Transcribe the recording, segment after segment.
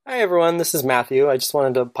everyone, this is Matthew. I just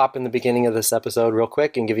wanted to pop in the beginning of this episode real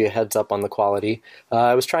quick and give you a heads up on the quality.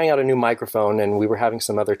 I was trying out a new microphone and we were having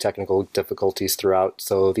some other technical difficulties throughout,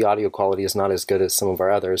 so the audio quality is not as good as some of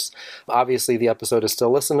our others. Obviously, the episode is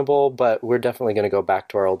still listenable, but we're definitely going to go back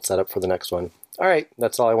to our old setup for the next one. All right,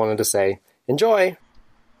 that's all I wanted to say. Enjoy!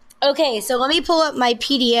 Okay, so let me pull up my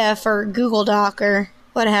PDF or Google Doc or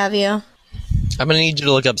what have you. I'm going to need you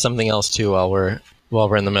to look up something else, too, while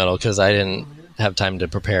we're in the middle, because I didn't have time to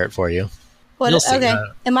prepare it for you. What? Okay.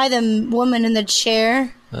 Am I the woman in the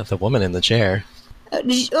chair? The woman in the chair.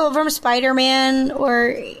 From Spider-Man,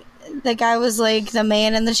 or the guy was like the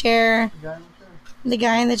man in the chair? The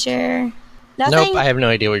guy in the chair? Nothing? Nope, I have no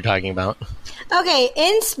idea what you're talking about. Okay,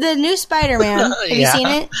 in the new Spider-Man, have you seen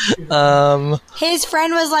it? His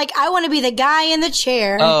friend was like, I want to be the guy in the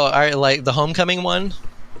chair. Oh, all right, like the Homecoming one?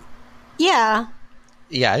 Yeah.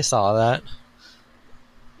 Yeah, I saw that.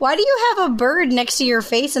 Why do you have a bird next to your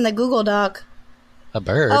face in the Google Doc? A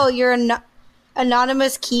bird? Oh, you're an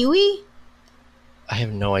anonymous Kiwi? I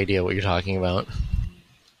have no idea what you're talking about.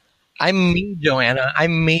 I'm me, Joanna.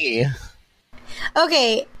 I'm me.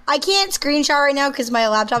 Okay, I can't screenshot right now because my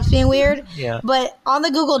laptop's being weird. Yeah. But on the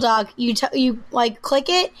Google Doc, you like click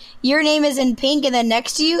it, your name is in pink, and then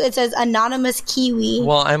next to you it says anonymous Kiwi.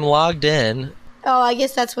 Well, I'm logged in. Oh, I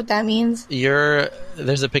guess that's what that means.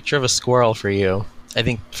 There's a picture of a squirrel for you. I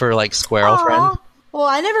think for like Squirrel Friend. Well,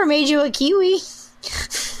 I never made you a kiwi.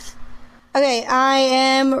 Okay, I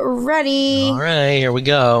am ready. All right, here we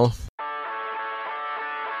go.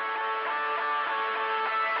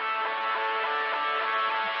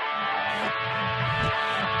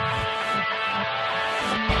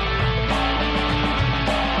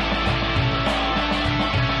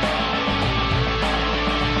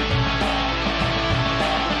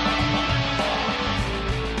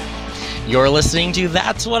 You're listening to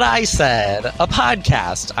That's What I Said, a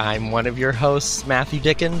podcast. I'm one of your hosts, Matthew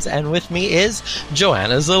Dickens, and with me is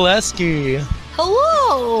Joanna Zaleski.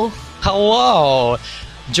 Hello! Hello!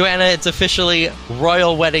 Joanna, it's officially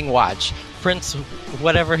Royal Wedding Watch. Prince,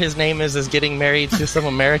 whatever his name is getting married to some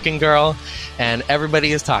American girl, and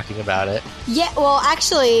everybody is talking about it. Yeah, well,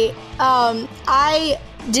 actually, I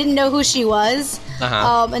didn't know who she was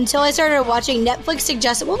until I started watching Netflix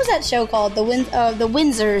suggested. What was that show called? The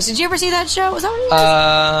Windsors. Did you ever see that show? Was that what it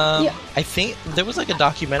was? Yeah. I think there was like a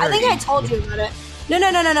documentary. I think I told you about it.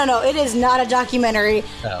 No. It is not a documentary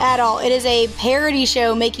at all. It is a parody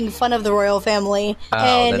show making fun of the royal family. Oh,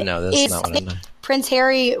 and then no, that's not what I know. Prince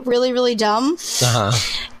Harry really, really dumb.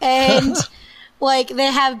 And like they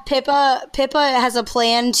have Pippa has a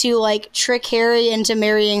plan to like trick Harry into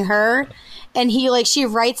marrying her. And she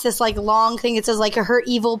writes this like long thing that says like her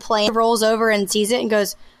evil plan, rolls over and sees it and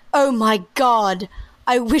goes, "Oh my God,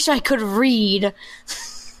 I wish I could read."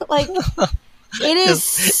 Like it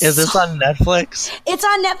is. Is this on Netflix? It's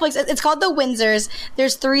on Netflix. It's called The Windsors.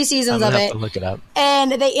 There's 3 seasons of it. Have to look it up.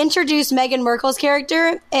 And they introduced Meghan Markle's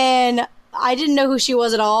character, and I didn't know who she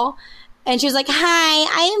was at all. And she was like, "Hi,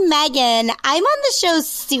 I'm Meghan. I'm on the show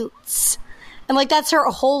Suits." And, like, that's her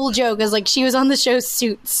whole joke is, like, she was on the show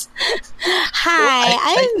Suits. Hi,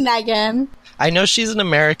 I'm Meghan. I know she's an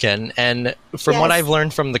American, and from what I've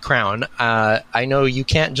learned from The Crown, I know you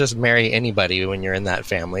can't just marry anybody when you're in that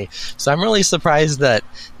family. So I'm really surprised that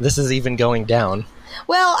this is even going down.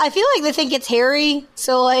 Well, I feel like they think it's Harry,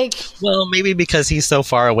 so, like... Well, maybe because he's so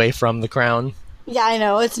far away from the crown. Yeah, I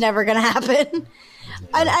know. It's never going to happen.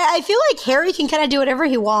 And I feel like Harry can kind of do whatever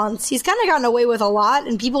he wants. He's kind of gotten away with a lot,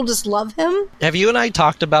 and people just love him. Have you and I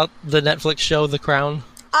talked about the Netflix show The Crown?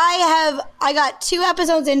 I got 2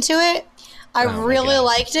 episodes into it. I really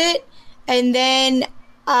liked it, and then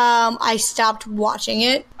I stopped watching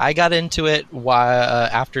it. I got into it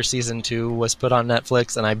after season 2 was put on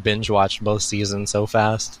Netflix, and I binge watched both seasons so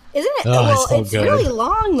fast. Isn't it? Oh, well, it's really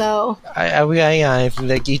long though. I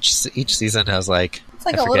think each season has like it's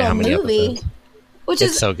like a little movie.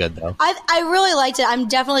 It's so good though. I really liked it. I'm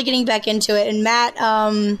definitely getting back into it. And Matt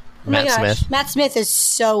Smith is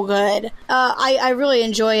so good. I really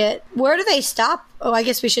enjoy it. Where do they stop? Oh, I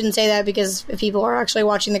guess we shouldn't say that because if people are actually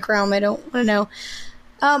watching The Crown, they don't want to know.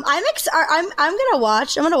 I'm gonna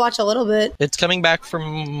watch. I'm gonna watch a little bit. It's coming back for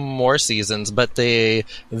more seasons, but they're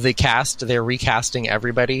recasting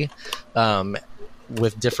everybody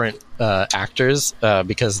with different actors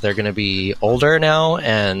because they're going to be older now,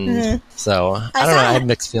 and so I don't know. I have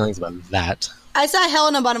mixed feelings about that. I saw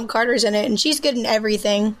Helena Bonham Carter's in it, and she's good in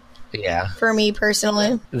everything. Yeah, for me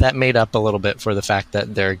personally, that made up a little bit for the fact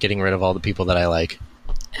that they're getting rid of all the people that I like.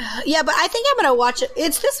 Yeah, but I think I'm going to watch it.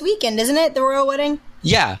 It's this weekend, isn't it? The royal wedding.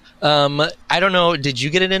 Yeah. I don't know. Did you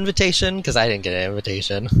get an invitation? Because I didn't get an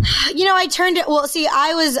invitation. You know, I turned it. Well, see,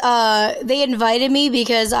 I was. They invited me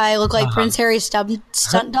because I look like Prince Harry's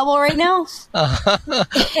stunt double right now.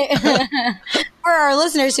 For our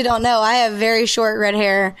listeners who don't know, I have very short red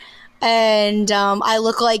hair, and I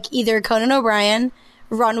look like either Conan O'Brien,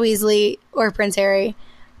 Ron Weasley, or Prince Harry.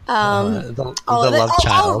 The love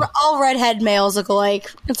child. All redhead males look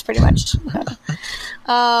alike. That's pretty much.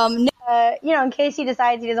 You know, in case he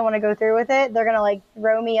decides he doesn't want to go through with it, they're gonna like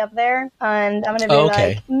throw me up there, and I'm gonna be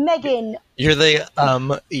like, Megan. You're the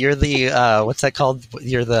what's that called?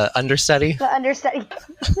 You're the understudy. The understudy.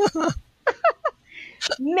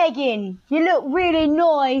 Megan, you look really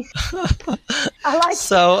nice.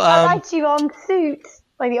 I liked you on Suits.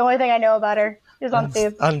 Like the only thing I know about her is on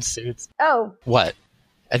Suits. On Suits. Oh. What?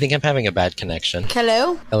 I think I'm having a bad connection.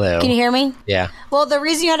 Hello? Hello. Can you hear me? Yeah. Well, the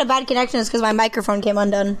reason you had a bad connection is because my microphone came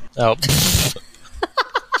undone. Oh.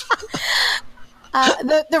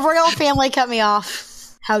 The royal family cut me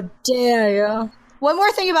off. How dare you? One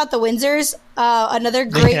more thing about the Windsors. Another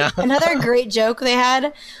great joke they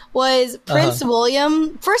had was Prince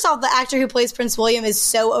William. First off, the actor who plays Prince William is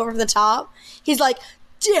so over the top. He's like,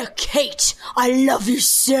 "Dear Kate, I love you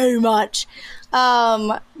so much."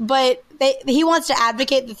 But he wants to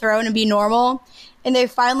advocate the throne and be normal, and they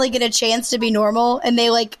finally get a chance to be normal, and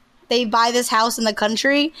they buy this house in the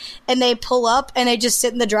country, and they pull up, and they just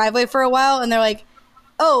sit in the driveway for a while, and they're like,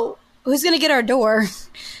 "Oh, who's gonna get our door?"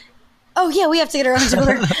 "Oh yeah, we have to get our own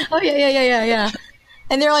door." "Oh yeah.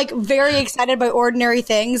 And they're like very excited by ordinary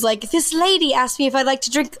things, like this lady asked me if I'd like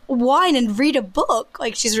to drink wine and read a book.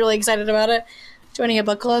 Like she's really excited about it, joining a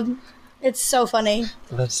book club. It's so funny.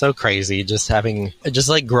 That's so crazy. Just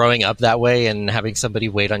like growing up that way and having somebody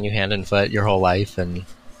wait on you hand and foot your whole life, and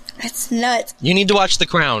it's nuts. You need to watch The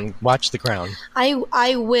Crown. Watch The Crown. I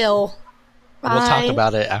will. We'll talk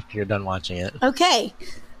about it after you're done watching it. Okay.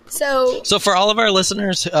 So for all of our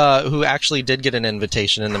listeners who actually did get an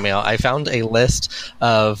invitation in the mail, I found a list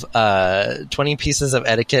of 20 pieces of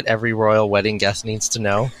etiquette every royal wedding guest needs to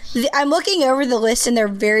know. I'm looking over the list, and they're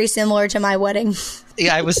very similar to my wedding.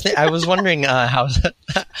 Yeah, I was wondering how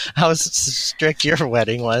strict your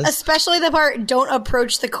wedding was. Especially the part, don't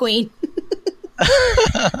approach the queen.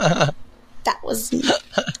 That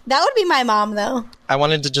would be my mom, though. I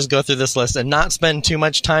wanted to just go through this list and not spend too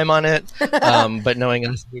much time on it, but knowing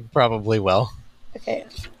us, we probably will. Okay.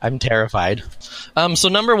 I'm terrified. So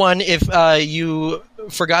number one, if you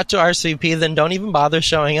forgot to RSVP, then don't even bother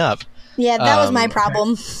showing up. Yeah, that was my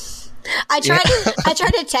problem. I tried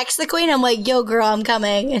to text the queen. I'm like, "Yo, girl, I'm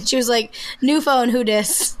coming," and she was like, "New phone, who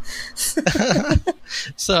dis?"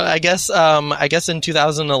 So I guess in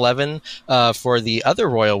 2011, for the other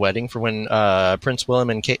royal wedding, for when Prince William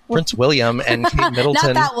and Kate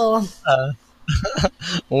Middleton, not that one.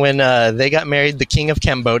 When they got married, the King of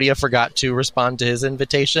Cambodia forgot to respond to his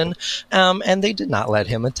invitation, and they did not let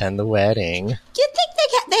him attend the wedding. You'd think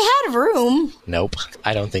they had room. Nope,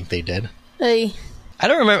 I don't think they did. Hey. I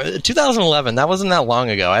don't remember. 2011, that wasn't that long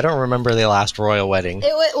ago. I don't remember the last royal wedding.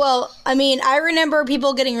 I remember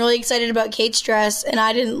people getting really excited about Kate's dress, and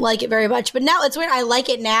I didn't like it very much. But now it's weird. I like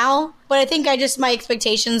it now, but I think my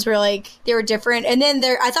expectations were they were different. And then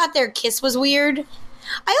I thought their kiss was weird.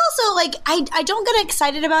 I also I don't get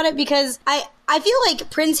excited about it because I feel like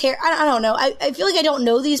Prince Harry. I don't know. I feel like I don't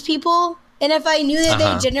know these people, and if I knew that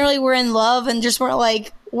they generally were in love and just weren't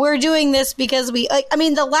like, we're doing this because we like. I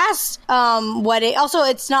mean, the last wedding. Also,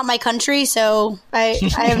 it's not my country, so I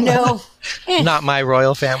have no. Not my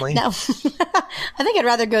royal family. No, I think I'd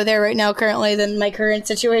rather go there right now, currently, than my current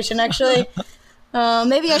situation. Actually,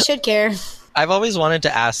 maybe I should care. I've always wanted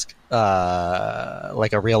to ask,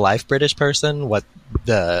 like a real life British person, what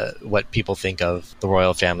people think of the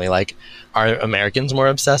royal family. Like, are Americans more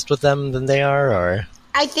obsessed with them than they are, or?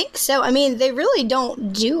 I think so. I mean, they really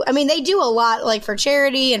don't do... I mean, they do a lot, for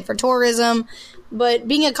charity and for tourism, but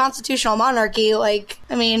being a constitutional monarchy, they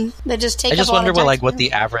just take. I just wonder what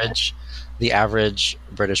the average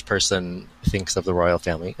British person thinks of the royal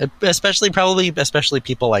family, especially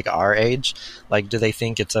people like our age. Like, do they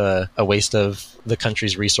think it's a waste of the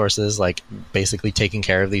country's resources, like basically taking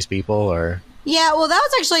care of these people, or? Yeah, well, that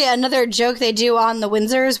was actually another joke they do on the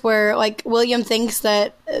Windsors, where William thinks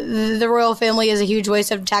that the royal family is a huge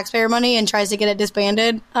waste of taxpayer money and tries to get it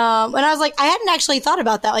disbanded. And I was like, I hadn't actually thought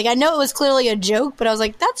about that. I know it was clearly a joke, but I was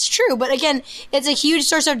like, that's true. But again, it's a huge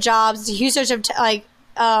source of jobs. It's a huge source of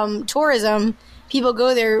tourism. People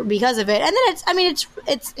go there because of it, and then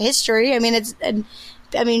it's history. I mean,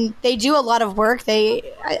 I mean, they do a lot of work.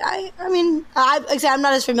 I'm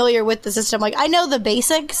not as familiar with the system. Like, I know the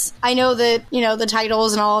basics. I know that, the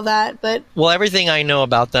titles and all of that, but... Well, everything I know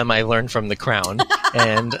about them, I learned from The Crown.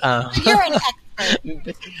 And you're an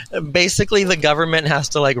expert. Basically, the government has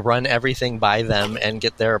to, like, run everything by them and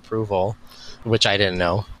get their approval, which I didn't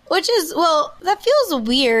know. Which is, well, that feels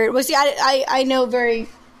weird. Well, see, I know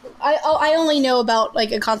I only know about,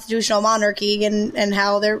 like, a constitutional monarchy and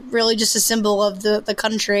how they're really just a symbol of the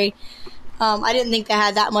country. I didn't think they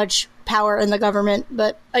had that much power in the government,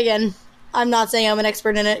 but again, I'm not saying I'm an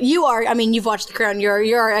expert in it. You are. I mean, you've watched The Crown.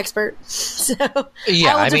 You're our expert. So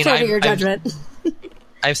yeah, I will defer to your judgment.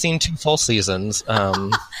 I've seen 2 full seasons.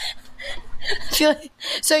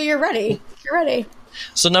 So you're ready. You're ready.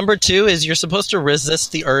 So number 2 is you're supposed to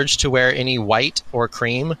resist the urge to wear any white or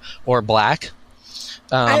cream or black.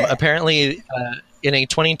 Apparently, in a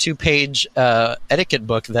 22-page etiquette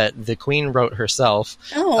book that the Queen wrote herself,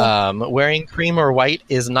 wearing cream or white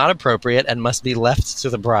is not appropriate and must be left to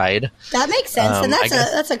the bride. That makes sense, and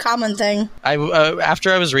that's a common thing.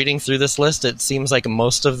 After I was reading through this list, it seems like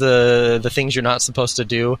most of the things you're not supposed to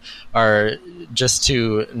do are just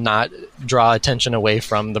to not draw attention away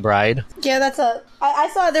from the bride. Yeah, I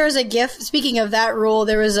saw there was a GIF. Speaking of that rule,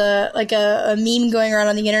 there was a meme going around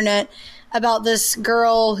on the internet about this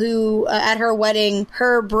girl who, at her wedding,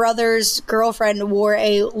 her brother's girlfriend wore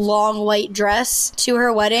a long white dress to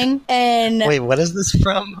her wedding. And wait, what is this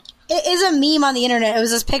from? It is a meme on the internet. It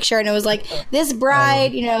was this picture, and it was like, this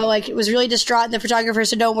bride, it was really distraught, and the photographer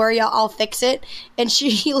said, don't worry, I'll fix it. And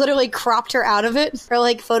he literally cropped her out of it, or,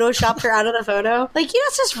 like, photoshopped her out of the photo. Like,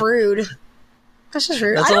 that's just rude. That's just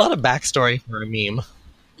rude. That's a lot of backstory for a meme.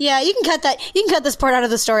 Yeah, you can cut that. You can cut this part out of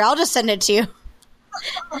the story. I'll just send it to you.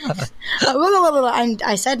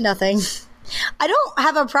 I said nothing. I don't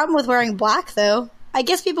have a problem with wearing black, though. I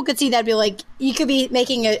guess people could see that and be like, you could be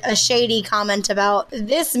making a shady comment about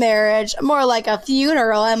this marriage, more like a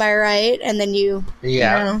funeral, am I right? And then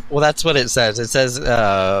Yeah, well, that's what it says. It says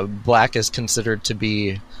black is considered to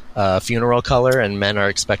be funeral color, and men are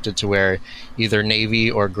expected to wear either navy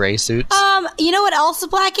or gray suits. You know what else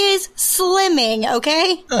black is? Slimming,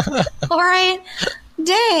 okay? All right?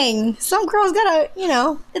 Dang, some girls gotta,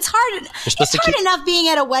 it's hard. It's hard enough being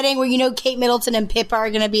at a wedding where Kate Middleton and Pippa are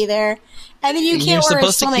gonna be there, and then you can't wear a slimming.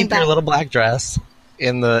 You're supposed to keep your little black dress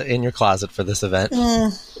in your closet for this event.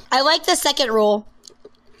 I like the second rule,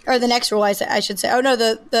 or the next rule. I should say. Oh no,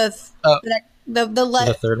 the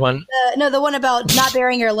third one. The one about not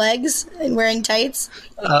baring your legs and wearing tights.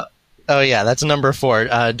 Oh, yeah, that's number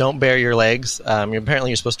 4. Don't bare your legs. Apparently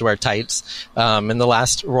you're supposed to wear tights. In the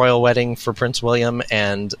last royal wedding for Prince William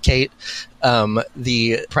and Kate,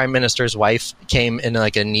 the Prime Minister's wife came in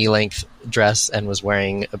like a knee-length dress and was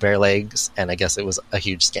wearing bare legs, and I guess it was a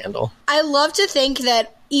huge scandal. I love to think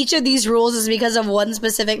that each of these rules is because of one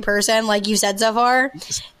specific person, like you said so far.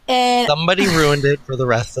 And somebody ruined it for the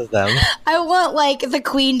rest of them. I want, like, the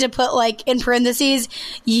Queen to put, like, in parentheses,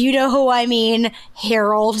 you know who I mean,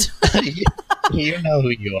 Harold. You know who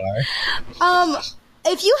you are.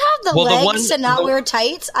 If you have the legs to not wear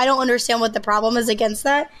tights, I don't understand what the problem is against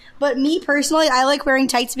that. But me personally, I like wearing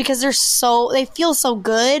tights because they feel so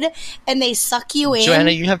good and they suck you in.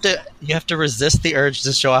 Joanna, you have to resist the urge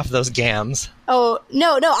to show off those gams. Oh,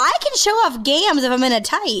 no, I can show off gams if I'm in a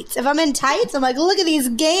tights. If I'm in tights, I'm like, look at these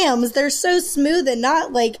gams. They're so smooth and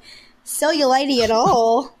not like cellulite at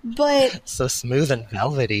all. But so smooth and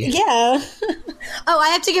velvety. Yeah. Oh, I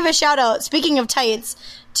have to give a shout out. Speaking of tights,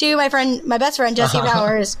 to my best friend, Jessie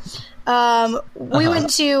Bowers. We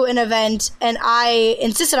went to an event and I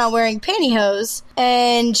insisted on wearing pantyhose,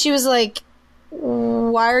 and she was like,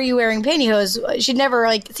 why are you wearing pantyhose? She'd never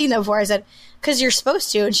seen that before. I said, because you're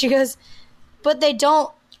supposed to. And she goes, but they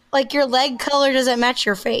don't, your leg color doesn't match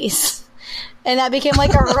your face. And that became a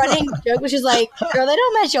running joke, which is like, girl, they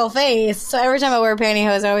don't match your face. So every time I wear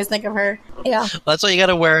pantyhose, I always think of her. Yeah. Well, that's why you got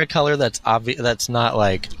to wear a color that's obvious. That's not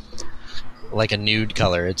like a nude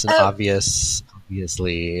color. It's an obviously.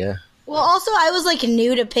 Well, also, I was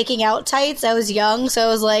new to picking out tights. I was young, so I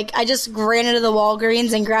was I just ran into the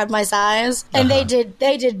Walgreens and grabbed my size, and they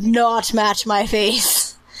did not match my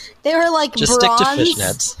face. They were just bronze. Stick to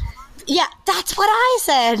fishnets. Yeah, that's what I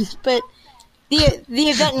said. But the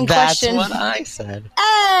event in question. That's what I said.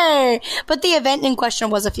 Hey, but the event in question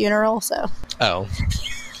was a funeral. So. Oh.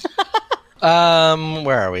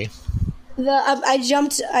 Where are we?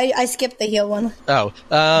 I skipped the heel one. Oh,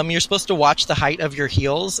 you're supposed to watch the height of your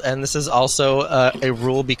heels, and this is also a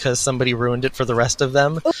rule because somebody ruined it for the rest of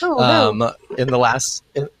them. No. In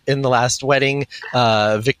the last wedding,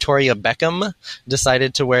 Victoria Beckham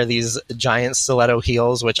decided to wear these giant stiletto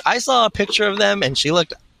heels, which I saw a picture of them, and she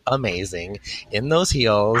looked amazing in those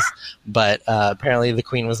heels, but apparently the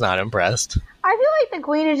queen was not impressed. I feel like the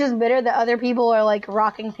queen is just bitter that other people are like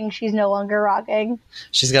rocking things she's no longer rocking.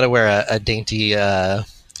 She's got to wear a dainty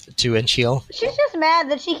 2-inch heel. She's just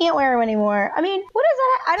mad that she can't wear them anymore. I mean, what is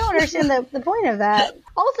that? I don't understand the point of that.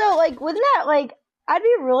 Also, like, with that, like, I'd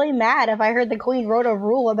be really mad if I heard the queen wrote a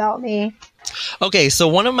rule about me. Okay, so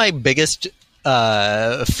one of my biggest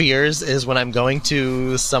fears is when I'm going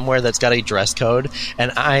to somewhere that's got a dress code,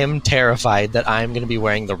 and I am terrified that I'm going to be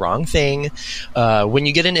wearing the wrong thing. When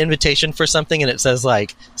you get an invitation for something and it says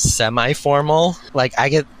like semi-formal, like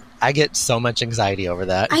I get so much anxiety over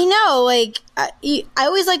that. I know, like I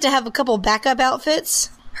always like to have a couple backup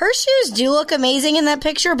outfits. Her shoes do look amazing in that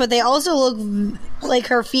picture, but they also look like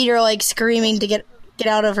her feet are like screaming to get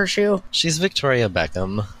out of her shoe. She's Victoria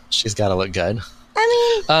Beckham. She's got to look good.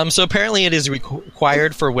 I mean, so apparently it is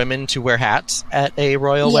required for women to wear hats at a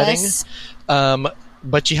royal wedding.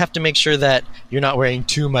 But you have to make sure that you're not wearing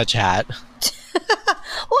too much hat.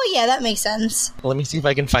 Well, yeah, that makes sense. Let me see if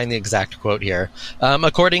I can find the exact quote here.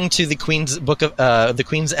 According to the Queen's book of the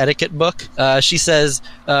Queen's etiquette book, she says,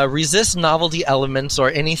 "Resist novelty elements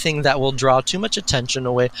or anything that will draw too much attention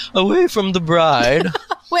away from the bride."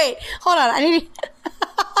 Wait, hold on. I need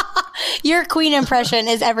your queen impression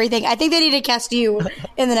is everything. I think they need to cast you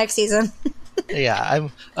in the next season. Yeah,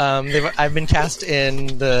 I've been cast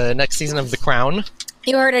in the next season of The Crown.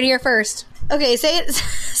 You heard it here first. Okay, say it.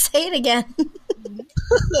 Say it again.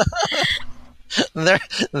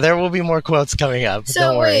 There will be more quotes coming up.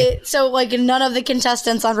 Don't worry. So like none of the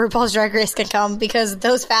contestants on RuPaul's Drag Race can come because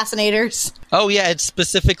those fascinators. Oh yeah, it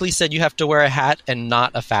specifically said you have to wear a hat and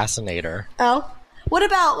not a fascinator. Oh, what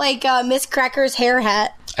about like Miss Cracker's hair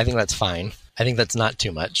hat? I think that's fine. I think that's not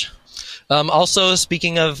too much. Also,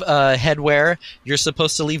 speaking of headwear, you're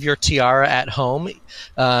supposed to leave your tiara at home.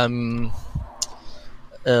 Where's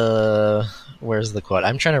the quote?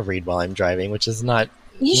 I'm trying to read while I'm driving, which is not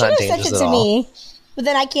You should not have sent it to all. me, but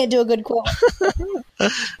then I can't do a good quote.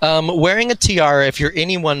 Wearing a tiara, if you're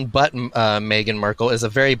anyone but Meghan Markle, is a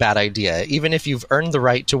very bad idea, even if you've earned the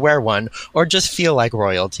right to wear one or just feel like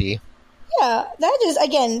royalty. Yeah,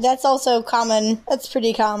 that's also common. That's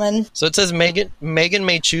pretty common. So it says Meghan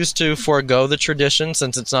may choose to forego the tradition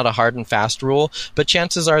since it's not a hard and fast rule, but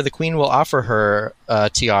chances are the Queen will offer her a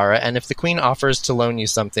tiara, and if the Queen offers to loan you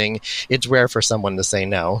something, it's rare for someone to say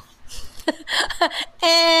no.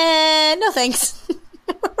 And no thanks.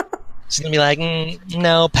 She's going to be like,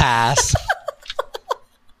 no, pass.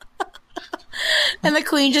 And the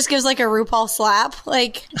Queen just gives like a RuPaul slap.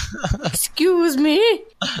 Like, excuse me?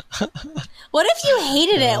 What if you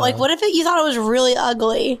hated it? Like, what if you thought it was really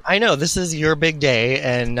ugly? I know, this is your big day,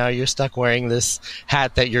 and now you're stuck wearing this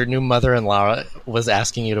hat that your new mother-in-law was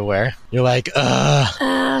asking you to wear. You're like, ugh.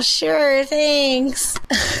 Oh, sure, thanks.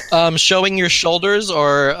 Showing your shoulders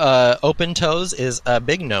or open toes is a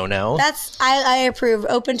big no-no. I approve.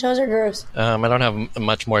 Open toes are gross. I don't have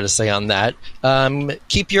much more to say on that.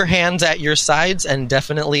 Keep your hands at your sides and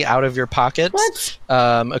definitely out of your pockets.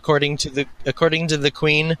 What? According to the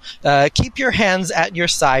Queen, keep your hands at your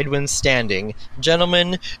side when standing.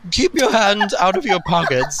 Gentlemen, keep your hands out of your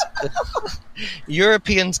pockets.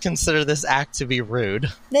 Europeans consider this act to be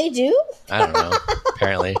rude. They do? I don't know.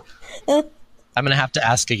 Apparently. I'm going to have to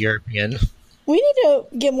ask a European. We need to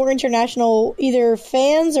get more international, either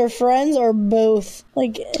fans or friends or both.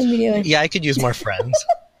 Like, immediately. Yeah, I could use more friends.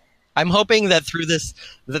 I'm hoping that through this,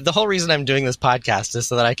 the whole reason I'm doing this podcast is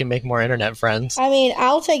so that I can make more internet friends. I mean,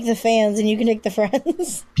 I'll take the fans and you can take the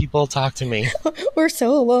friends. People talk to me. We're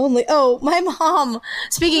so lonely. Oh, my mom,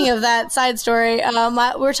 speaking of that side story,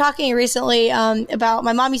 we're talking recently about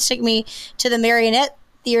my mom used to take me to the Marionette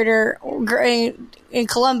Theater in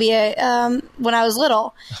Columbia when I was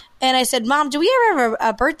little. And I said, Mom, do we ever have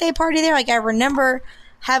a birthday party there? Like, I remember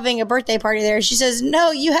having a birthday party there. She says,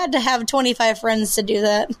 no, you had to have 25 friends to do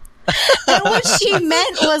that. And what she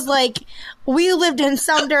meant was, like, we lived in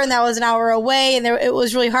Sumter and that was an hour away and it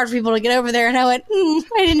was really hard for people to get over there. And I went, I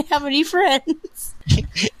didn't have any friends.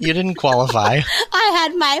 You didn't qualify. I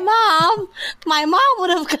had my mom. My mom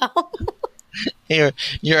would have come.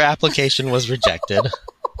 Your application was rejected.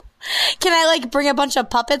 Can I, like, bring a bunch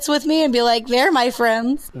of puppets with me and be like, they're my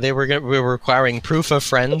friends? We were requiring proof of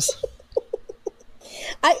friends.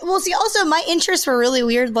 Also, my interests were really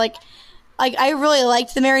weird. Like, like I really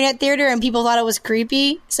liked the Marionette Theater, and people thought it was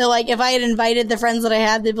creepy. So like if I had invited the friends that I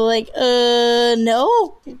had, they'd be like,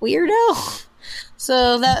 no, weirdo.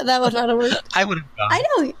 So that would not have worked. I would have gone. I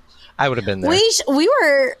know. I would have been there. We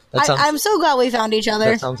were. I'm so glad we found each other.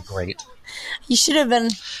 That sounds great. You should have been.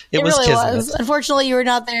 It was really kismet. was. Unfortunately, you were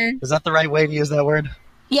not there. Is that the right way to use that word?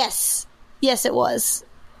 Yes, it was.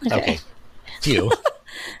 Okay. Phew.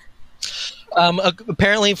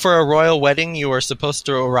 Apparently, for a royal wedding, you were supposed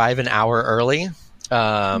to arrive an hour early.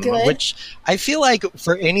 Which I feel like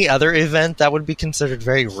for any other event, that would be considered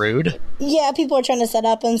very rude. Yeah, people are trying to set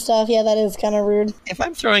up and stuff. Yeah, that is kind of rude. If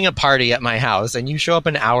I'm throwing a party at my house and you show up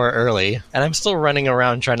an hour early and I'm still running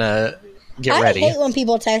around trying to get ready. I hate when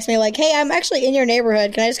people text me like, hey, I'm actually in your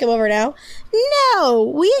neighborhood. Can I just come over now?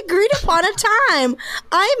 No, we agreed upon a time.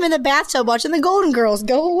 I'm in the bathtub watching the Golden Girls.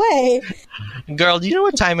 Go away. Girl, do you know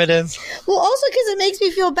what time it is? Well, also because it makes me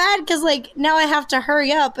feel bad because, like, now I have to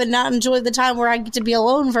hurry up and not enjoy the time where I get to be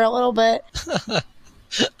alone for a little bit.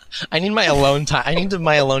 I need my alone time. I need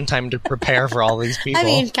my alone time to prepare for all these people. I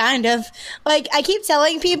mean, kind of. Like, I keep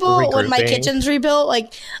telling people when my kitchen's rebuilt,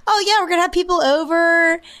 like, oh, yeah, we're going to have people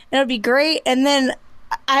over, and it'll be great. And then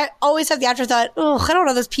I always have the afterthought, oh, I don't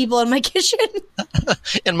know those people in my kitchen.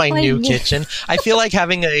 In my new kitchen. I feel like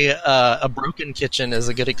having a broken kitchen is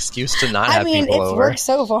a good excuse to not have people over. It's worked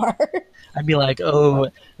so far. I'd be like, oh,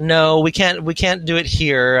 no, we can't do it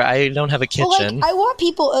here. I don't have a kitchen. Well, like, I want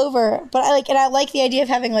people over, but I like the idea of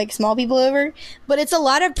having like small people over, but it's a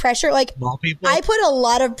lot of pressure. Like, small people? I put a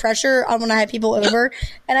lot of pressure on when I have people over,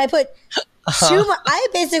 and I put I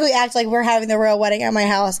basically act like we're having the royal wedding at my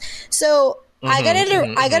house. So I got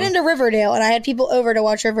into Riverdale, and I had people over to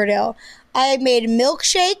watch Riverdale. I made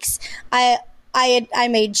milkshakes. I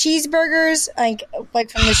made cheeseburgers like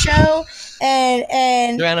from the show,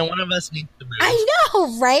 and Joanna, one of us needs to move. I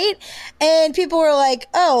know, right? And people were like,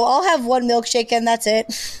 "Oh, I'll have one milkshake and that's it."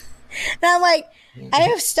 And I'm like, I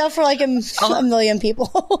have stuff for like a million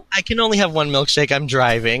people. I can only have one milkshake. I'm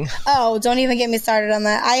driving. Oh, don't even get me started on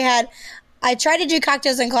that. I tried to do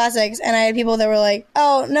cocktails and classics, and I had people that were like,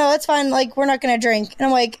 oh, no, that's fine. Like, we're not going to drink. And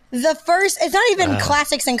I'm like, it's not even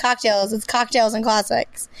classics and cocktails. It's cocktails and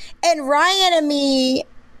classics. And Ryan and me,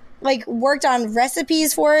 like, worked on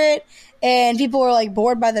recipes for it, and people were, like,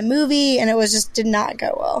 bored by the movie, and it did not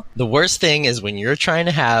go well. The worst thing is when you're trying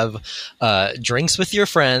to have drinks with your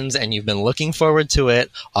friends, and you've been looking forward to it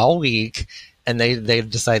all week, and they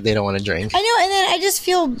decide they don't want to drink. I know, and then I just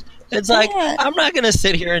feel... It's like, I'm not going to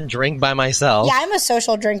sit here and drink by myself. Yeah, I'm a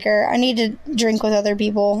social drinker. I need to drink with other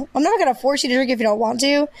people. I'm not going to force you to drink if you don't want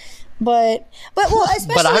to. But well,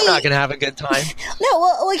 especially... But I'm not going to have a good time. No,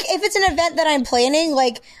 well, like, if it's an event that I'm planning,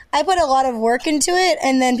 like, I put a lot of work into it,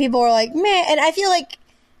 and then people are like, man, and I feel like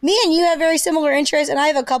me and you have very similar interests, and I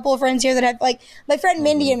have a couple of friends here that have, like, my friend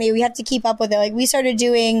Mindy and me, we have to keep up with it. Like, we started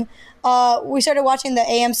watching the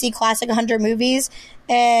AMC Classic 100 movies,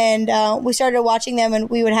 and we started watching them, and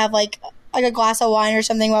we would have, like a glass of wine or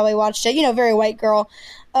something while we watched it. You know, very white girl.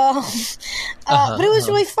 But it was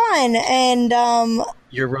really fun, and...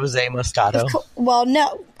 Your Rosé Moscato? Well,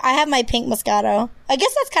 no. I have my pink Moscato. I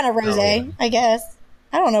guess that's kind of rosé, yeah. I guess.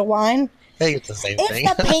 I don't know wine. I think it's the same thing.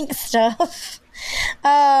 It's the pink stuff.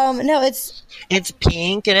 No, it's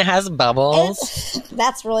pink and it has bubbles.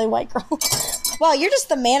 That's really white girl. Wow, you're just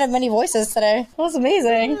the man of many voices today. That was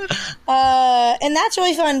amazing. And that's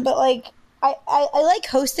really fun, but like I like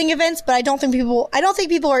hosting events, but I don't think people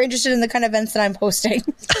are interested in the kind of events that I'm hosting.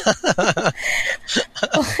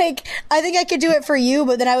 Like, I think I could do it for you,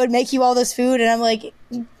 but then I would make you all this food, and I'm like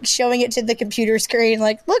showing it to the computer screen,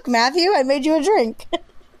 like, look, Matthew, I made you a drink.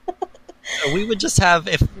 We would just have,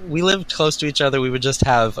 if we lived close to each other, we would just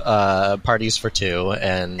have parties for two,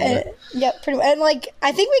 and yeah, pretty much. And like,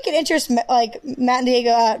 I think we could interest like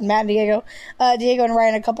Diego and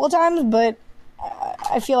Ryan a couple of times, but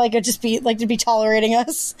I feel like it'd just be like to be tolerating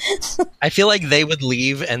us. I feel like they would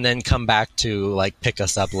leave and then come back to like pick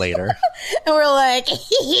us up later. And we're like, that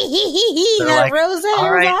like, rosé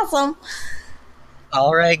was awesome.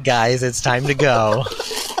 All right, guys, it's time to go.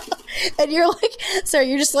 And you're like, sorry,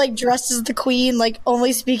 you're just like dressed as the queen, like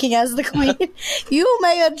only speaking as the queen. You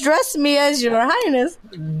may address me as your highness.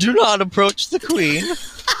 Do not approach the queen.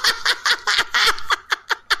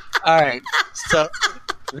 All right, so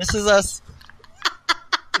this is us.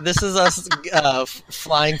 This is us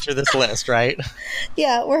flying through this list, right?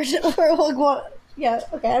 Yeah, we're going. Yeah,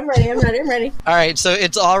 okay, I'm ready. All right, so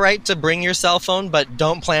it's all right to bring your cell phone, but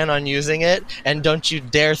don't plan on using it, and don't you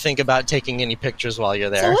dare think about taking any pictures while you're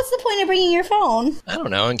there. So what's the point of bringing your phone? I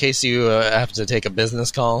don't know, in case you have to take a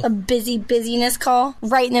business call. A busyness call?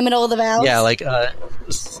 Right in the middle of the vows? Yeah, like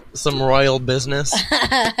Some royal business.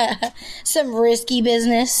 Some risky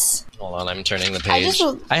business. Hold on, I'm turning the page.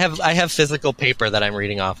 I have physical paper that I'm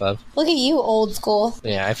reading off of. Look at you, old school.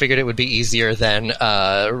 Yeah, I figured it would be easier than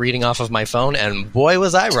reading off of my phone, and boy,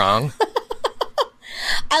 was I wrong.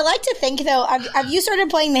 I like to think, though, have you started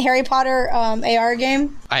playing the Harry Potter AR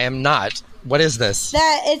game? I am not. What is this?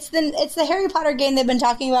 It's the Harry Potter game they've been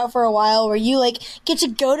talking about for a while, where you like get to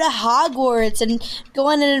go to Hogwarts and go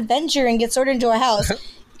on an adventure and get sorted into a house.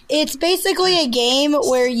 It's basically a game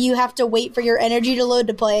where you have to wait for your energy to load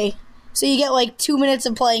to play. So you get like 2 minutes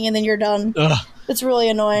of playing and then you're done. Ugh. It's really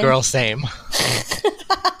annoying. Girl, same.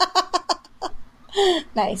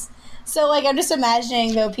 Nice. So, like, I'm just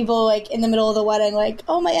imagining, though, people, like, in the middle of the wedding, like,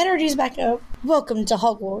 oh, my energy's back up. Welcome to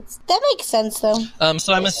Hogwarts. That makes sense, though.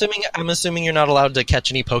 So I'm assuming you're not allowed to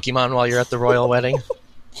catch any Pokemon while you're at the royal wedding?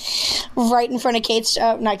 Right in front of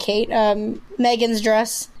Megan's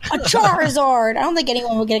dress. A Charizard! I don't think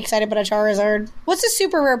anyone would get excited about a Charizard. What's a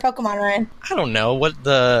super rare Pokemon, Ryan? I don't know.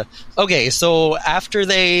 Okay, so after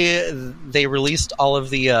they released all of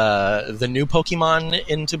the new Pokemon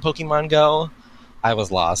into Pokemon Go, I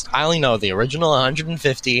was lost. I only know the original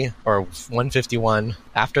 150 or 151.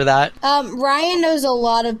 After that, Ryan knows a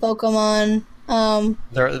lot of Pokemon.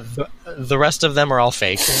 The rest of them are all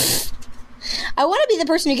fake. I want to be the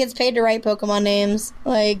person who gets paid to write Pokemon names,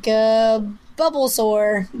 like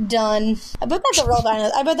Bulbasaur. Done. I bet that's a real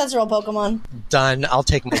dinosaur. I bet that's a real Pokemon. Done. I'll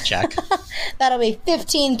take my check. That'll be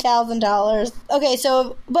 $15,000. Okay,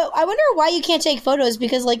 but I wonder why you can't take photos,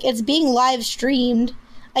 because like it's being live streamed.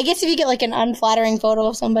 I guess if you get, like, an unflattering photo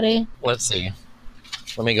of somebody. Let's see.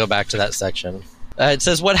 Let me go back to that section. It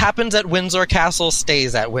says, what happens at Windsor Castle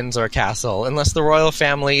stays at Windsor Castle, unless the royal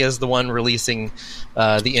family is the one releasing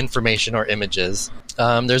the information or images.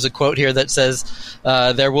 There's a quote here that says,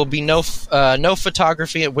 there will be no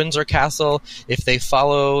photography at Windsor Castle if they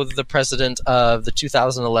follow the precedent of the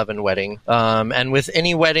 2011 wedding. And with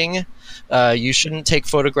any wedding, you shouldn't take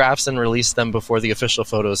photographs and release them before the official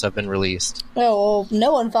photos have been released. Oh, well,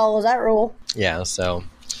 no one follows that rule. Yeah, so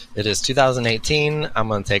it is 2018. I'm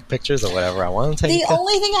going to take pictures of whatever I want to take. The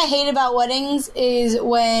only thing I hate about weddings is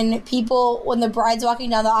when the bride's walking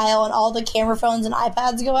down the aisle and all the camera phones and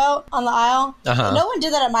iPads go out on the aisle. Uh-huh. No one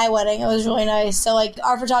did that at my wedding. It was really nice. So, like,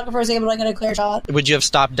 our photographer was able to get a clear shot. Would you have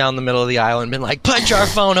stopped down the middle of the aisle and been like, put your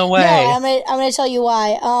phone away? No, I'm gonna tell you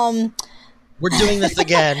why. We're doing this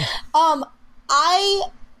again. From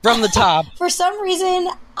the top. For some reason,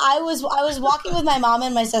 I was walking with my mom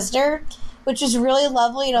and my sister, which was really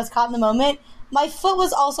lovely, and I was caught in the moment. My foot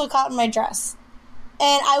was also caught in my dress,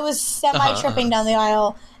 and I was semi-tripping down the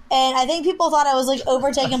aisle. And I think people thought I was, like,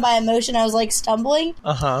 overtaken by emotion. I was, like, stumbling.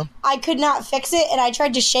 I could not fix it, and I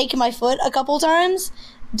tried to shake my foot a couple times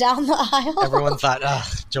down the aisle. Everyone thought,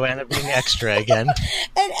 Joanna being extra again.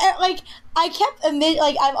 and like, I kept,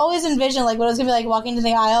 I've always envisioned, like, what I was going to be like walking to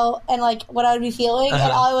the aisle and, like, what I would be feeling. And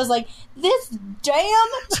all I was like, this damn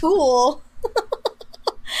tool.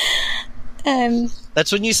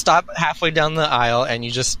 That's when you stop halfway down the aisle and you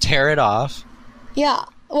just tear it off. Yeah.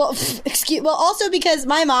 Well, also because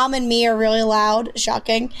my mom and me are really loud.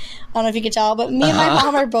 Shocking. I don't know if you could tell, but me and my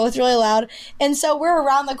mom are both really loud. And so we're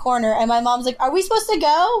around the corner, and my mom's like, are we supposed to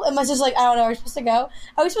go? And my sister's like, I don't know, are we supposed to go?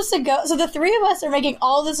 Are we supposed to go? So the three of us are making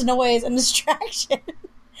all this noise and distraction.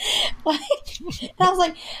 And I was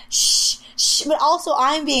like, shh, shh. But also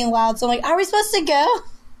I'm being loud, so I'm like, are we supposed to go?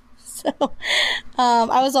 So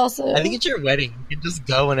I was also... I think it's your wedding. You can just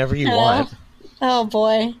go whenever you want. Oh,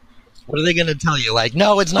 boy. What are they going to tell you? Like,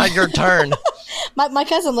 no, it's not your turn. my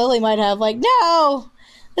cousin Lily might have, like, no,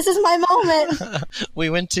 this is my moment. We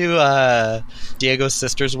went to Diego's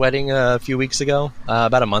sister's wedding a few weeks ago,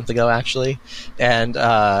 about a month ago, actually. And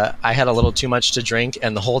I had a little too much to drink,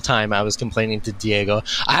 and the whole time I was complaining to Diego,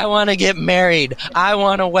 I want to get married. I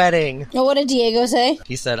want a wedding. Well, what did Diego say?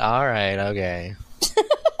 He said, all right, okay.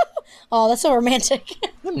 Oh, that's so romantic.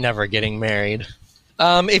 I'm never getting married.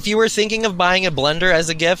 If you were thinking of buying a blender as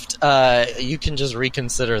a gift, you can just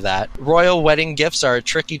reconsider that. Royal wedding gifts are a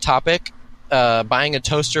tricky topic. Buying a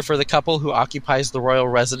toaster for the couple who occupies the royal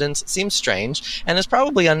residence seems strange and is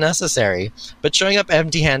probably unnecessary, but showing up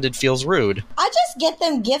empty-handed feels rude. I just get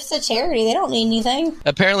them gifts to charity. They don't need anything.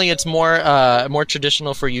 Apparently, it's more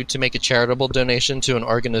traditional for you to make a charitable donation to an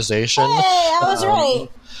organization. Hey, I was right.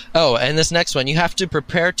 Oh, and this next one, you have to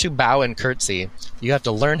prepare to bow and curtsy. You have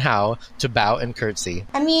to learn how to bow and curtsy.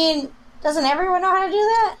 I mean, doesn't everyone know how to do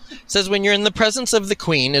that? It says, when you're in the presence of the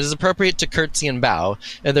Queen, it is appropriate to curtsy and bow.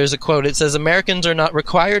 And there's a quote, it says, Americans are not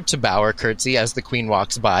required to bow or curtsy as the Queen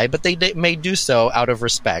walks by, but they may do so out of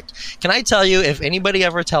respect. Can I tell you, if anybody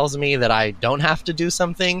ever tells me that I don't have to do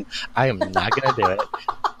something, I am not going to do it.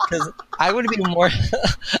 Because I would be more,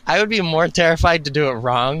 I would be more terrified to do it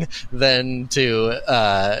wrong than to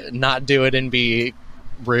not do it and be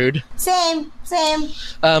rude. Same.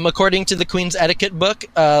 According to the Queen's etiquette book,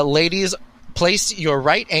 ladies, place your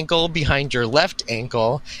right ankle behind your left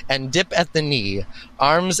ankle and dip at the knee,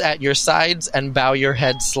 arms at your sides, and bow your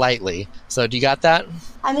head slightly. So, do you got that?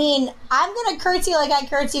 I mean, I'm gonna curtsy like I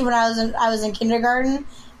curtsied when I was in kindergarten,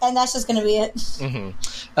 and that's just gonna be it.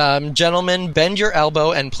 Mm-hmm. Gentlemen, bend your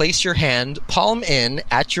elbow and place your hand, palm in,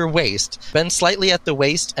 at your waist. Bend slightly at the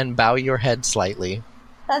waist and bow your head slightly.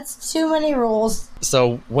 That's too many rules.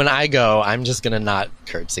 So when I go, I'm just going to not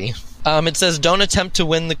curtsy. It says, don't attempt to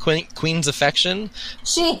win the Queen's affection.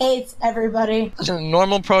 She hates everybody.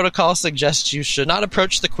 Normal protocol suggests you should not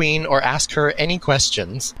approach the Queen or ask her any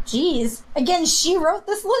questions. Jeez. Again, she wrote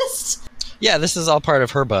this list? Yeah, this is all part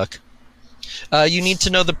of her book. You need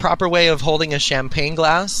to know the proper way of holding a champagne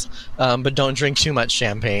glass, but don't drink too much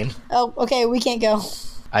champagne. Oh, okay, we can't go.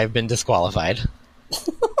 I've been disqualified.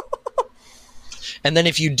 And then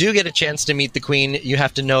if you do get a chance to meet the Queen, you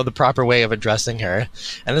have to know the proper way of addressing her.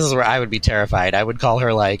 And this is where I would be terrified. I would call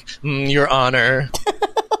her like, Your Honor.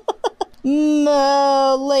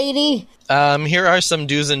 Lady. Here are some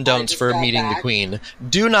do's and don'ts for meeting the Queen.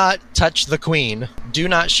 Do not touch the Queen. Do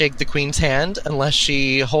not shake the Queen's hand unless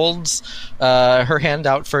she holds her hand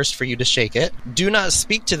out first for you to shake it. Do not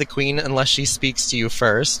speak to the Queen unless she speaks to you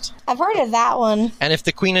first. I've heard of that one. And if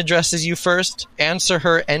the Queen addresses you first, answer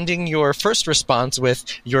her, ending your first response with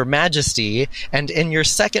Your Majesty, and in your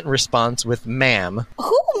second response with Ma'am.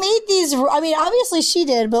 Who made these? I mean, obviously she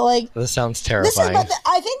did, but like... This sounds terrifying.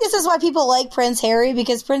 I think this is why people like Prince Harry,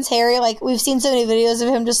 because Prince Harry, like, we've seen so many videos of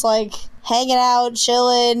him just, like, hanging out,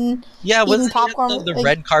 chilling, eating popcorn. The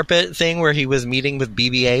red carpet thing where he was meeting with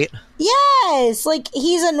BB-8? Yes! Like,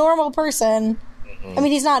 he's a normal person. I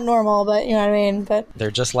mean, he's not normal, but you know what I mean. But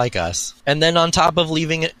they're just like us. And then on top of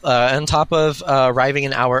arriving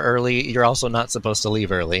an hour early, you're also not supposed to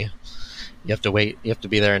leave early. You have to wait. You have to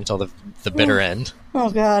be there until the bitter end.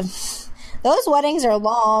 Oh God, those weddings are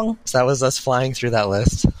long. So that was us flying through that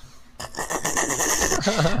list.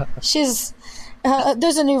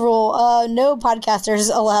 There's a new rule: no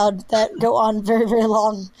podcasters allowed that go on very, very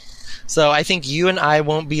long. So I think you and I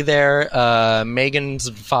won't be there. Megan's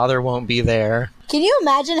father won't be there. Can you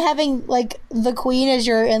imagine having, like, the Queen as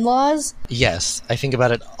your in-laws? Yes, I think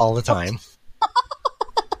about it all the time.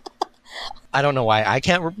 I don't know why I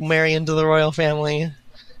can't marry into the royal family.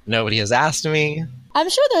 Nobody has asked me. I'm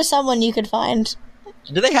sure there's someone you could find.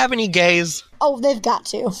 Do they have any gays? Oh, they've got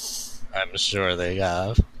to. I'm sure they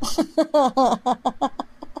have. So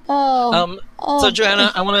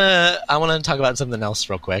Joanna, I want to talk about something else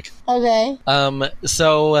real quick. Okay.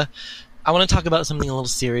 So I want to talk about something a little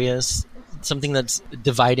serious, something that's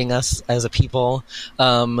dividing us as a people.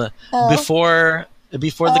 Before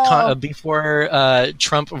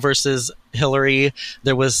Trump versus Hillary,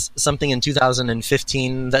 there was something in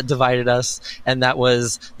 2015 that divided us, and that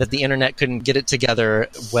was that the internet couldn't get it together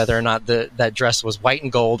whether or not that dress was white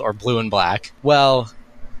and gold or blue and black. Well,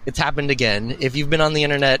 it's happened again. If you've been on the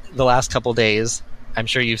internet the last couple days, I'm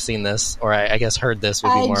sure you've seen this, or I guess heard this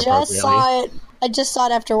would be more appropriately. I just saw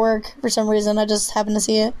it after work for some reason. I just happened to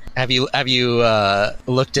see it. Have you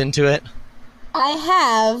looked into it? I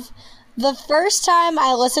have. The first time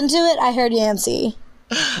I listened to it, I heard Yancey.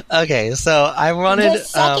 Okay, so I wanted. The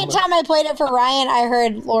second time I played it for Ryan, I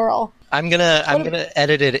heard Laurel. I'm gonna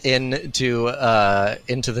edit it into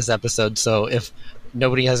this episode, so if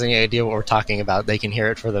nobody has any idea what we're talking about, they can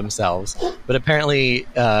hear it for themselves. But apparently,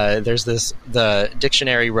 there's the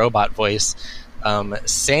dictionary robot voice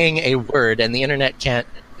saying a word, and the internet can't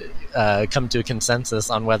come to a consensus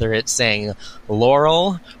on whether it's saying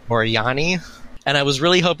Laurel or Yanni. And I was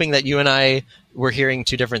really hoping that you and I were hearing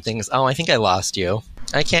two different things. Oh, I think I lost you.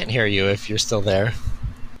 I can't hear you if you're still there.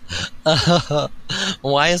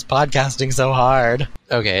 Why is podcasting so hard?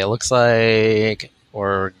 Okay, it looks like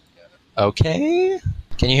we're okay.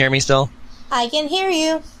 Can you hear me still? I can hear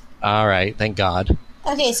you. All right, thank God.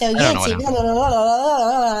 Okay, so Yancy.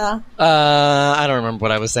 I don't remember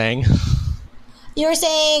what I was saying. You were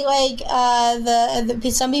saying, like,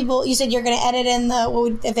 some people, you said you're going to edit in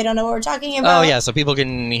if they don't know what we're talking about. Oh, yeah, so people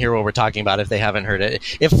can hear what we're talking about if they haven't heard it.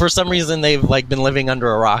 If for some reason they've, like, been living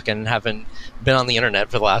under a rock and haven't been on the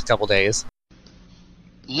internet for the last couple days.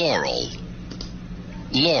 Laurel.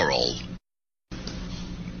 Laurel.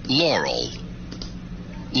 Laurel.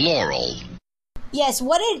 Laurel. Yes,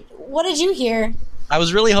 what did you hear? I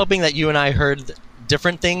was really hoping that you and I heard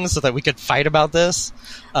different things so that we could fight about this.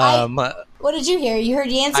 What did you hear? You heard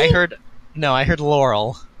Yancey? I heard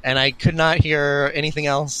Laurel, and I could not hear anything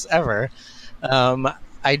else ever.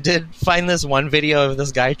 I did find this one video of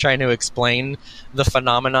this guy trying to explain the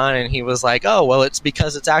phenomenon, and he was like, oh, well, it's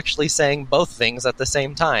because it's actually saying both things at the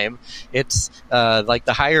same time. It's like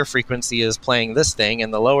the higher frequency is playing this thing,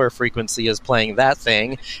 and the lower frequency is playing that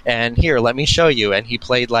thing, and here, let me show you. And he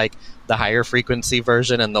played like the higher frequency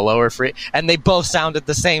version and the lower and they both sounded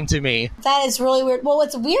the same to me. That is really weird. Well,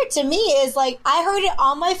 what's weird to me is, like, I heard it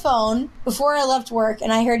on my phone before I left work,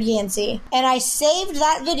 and I heard Yancey. And I saved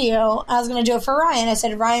that video. I was going to do it for Ryan. I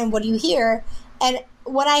said, Ryan, what do you hear? And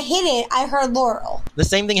when I hit it, I heard Laurel. The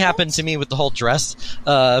same thing happened to me with the whole dress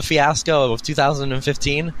fiasco of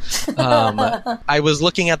 2015. I was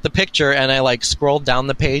looking at the picture, and I like scrolled down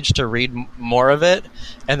the page to read more of it,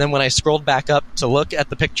 and then when I scrolled back up to look at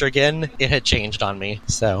the picture again, it had changed on me.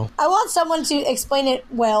 So I want someone to explain it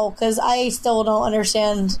well, because I still don't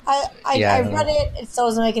understand. I read it. It still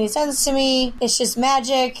doesn't make any sense to me. It's just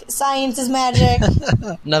magic. Science is magic.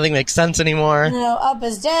 Nothing makes sense anymore. You know, up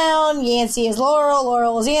is down. Yancey is Laurel.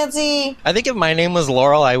 Laurel is Yancey. I think if my name was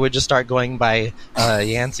Laurel, I would just start going by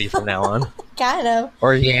Yancey from now on. Kind of.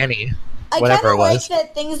 Or Yanny. I Whatever kind it of was. like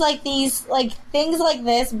that things like these, like things like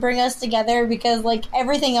this bring us together, because like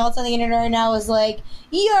everything else on the internet right now is like,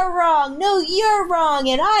 you're wrong, no, you're wrong,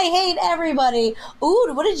 and I hate everybody.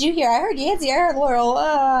 Ooh, what did you hear? I heard Yancey, I heard Laurel.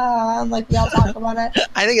 I'm like, we all talk about it.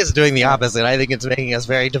 I think it's doing the opposite. I think it's making us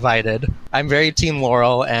very divided. I'm very team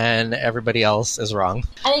Laurel, and everybody else is wrong.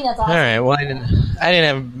 I think that's awesome. All right. Well, I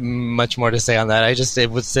didn't have much more to say on that.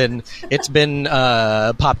 It's been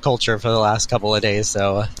pop culture for the last couple of days,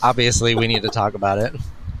 so obviously we need to talk about it.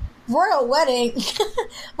 Royal wedding.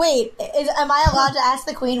 Wait, am I allowed to ask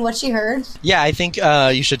the queen what she heard? Yeah, I think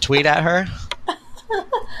you should tweet at her.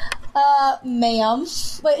 Ma'am.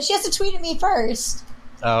 But she has to tweet at me first.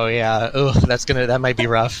 Oh yeah. Ooh, that might be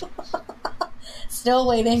rough. Still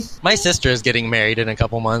waiting. My sister is getting married in a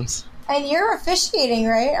couple months. And you're officiating,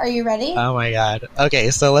 right? Are you ready? Oh my god.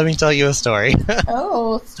 Okay, so let me tell you a story.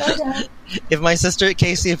 Oh, start down. If my sister,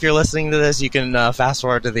 Casey, if you're listening to this, you can fast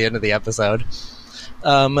forward to the end of the episode. She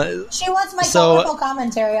wants my colorful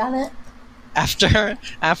commentary on it. After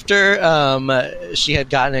she had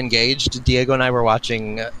gotten engaged, Diego and I were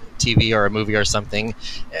watching TV or a movie or something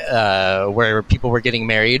where people were getting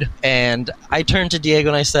married, and I turned to Diego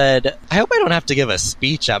and I said, I hope I don't have to give a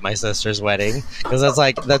speech at my sister's wedding, because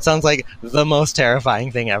that sounds like the most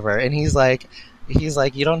terrifying thing ever. And he's like,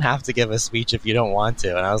 you don't have to give a speech if you don't want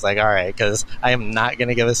to. And I was like, all right, because I am not going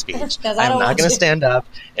to give a speech. I'm not going to stand up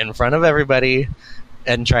in front of everybody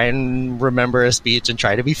and try and remember a speech and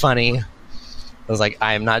try to be funny. I was like,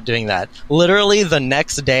 I am not doing that. Literally the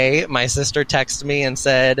next day, my sister texted me and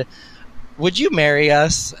said, would you marry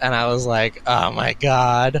us? And I was like, oh my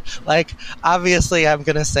God. Like, obviously I'm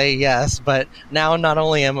going to say yes, but now not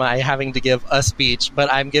only am I having to give a speech,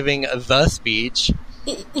 but I'm giving the speech.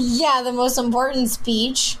 Yeah, the most important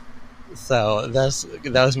speech. So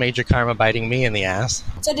that was major karma biting me in the ass.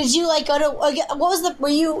 So did you like go to, were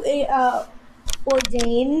you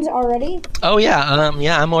ordained already? Oh yeah,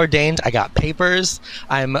 I'm ordained. I got papers.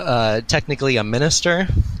 I'm technically a minister.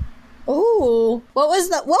 Ooh, what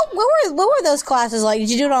were those classes like? Did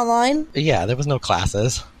you do it online? Yeah, there was no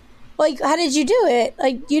classes. Like, how did you do it?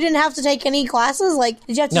 Like, you didn't have to take any classes? Like,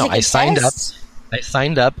 did you have to take a test? I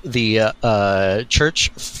signed up. The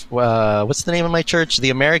church. What's the name of my church?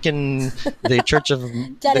 The Church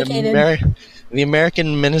of Dedicated. The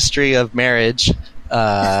American Ministry of Marriage.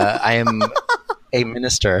 I am a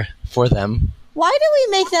minister for them. Why do we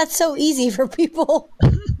make that so easy for people?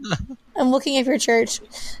 I'm looking at your church.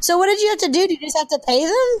 So what did you have to do? Did you just have to pay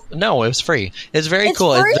them? No, it was free. It's very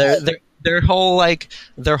cool. Free? Their whole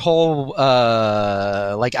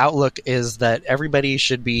outlook is that everybody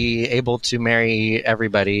should be able to marry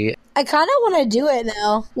everybody. I kind of want to do it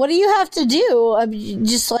now. What do you have to do?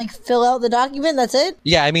 Just like fill out the document? That's it?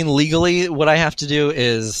 Yeah, I mean legally, what I have to do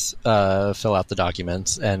is fill out the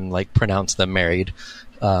documents and like pronounce them married.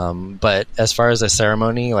 But as far as a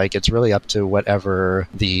ceremony, like it's really up to whatever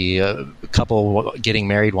the couple getting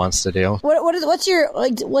married wants to do. What's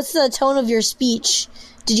the tone of your speech?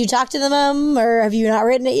 Did you talk to them, or have you not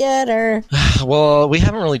written it yet? Or well, we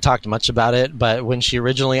haven't really talked much about it, but when she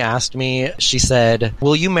originally asked me, she said,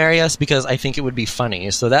 will you marry us because I think it would be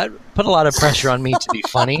funny? So that put a lot of pressure on me to be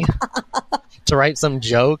funny, to write some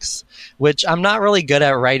jokes, which I'm not really good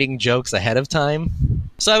at writing jokes ahead of time.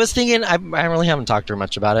 So I was thinking, I really haven't talked to her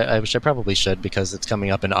much about it, which I probably should because it's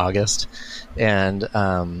coming up in August. And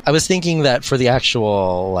I was thinking that for the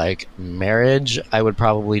actual like marriage, I would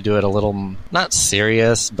probably do it a little, not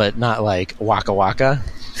serious, but not like waka waka.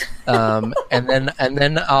 And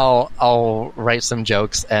then I'll write some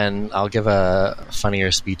jokes and I'll give a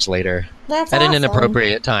funnier speech later That's at an awesome.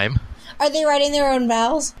 inappropriate time. Are they writing their own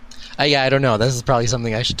vows? Yeah, I don't know. This is probably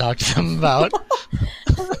something I should talk to them about.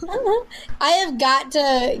 I have got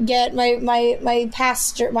to get my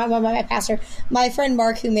pastor, my friend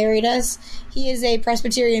Mark, who married us. He is a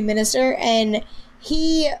Presbyterian minister, and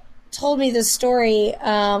he told me this story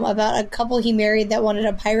about a couple he married that wanted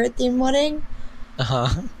a pirate themed wedding.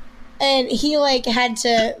 Uh-huh. And he had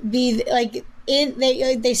to be they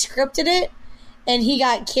scripted it, and he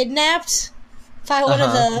got kidnapped by one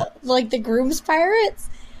of the groom's pirates.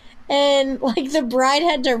 And, the bride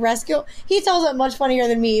had to rescue... He tells it much funnier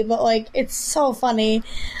than me, but, it's so funny.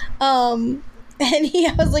 And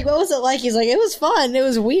I was like, what was it like? He's like, it was fun. It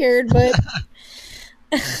was weird, but...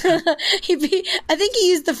 I think he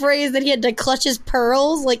used the phrase that he had to clutch his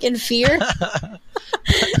pearls, in fear.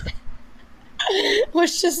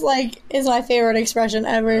 Which just, is my favorite expression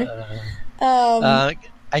ever.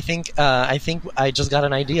 I think I just got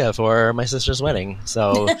an idea for my sister's wedding.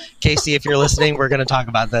 So, Casey, if you're listening, we're going to talk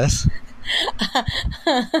about this.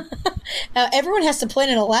 Everyone has to plan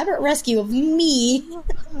an elaborate rescue of me.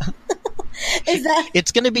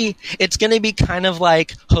 It's gonna be kind of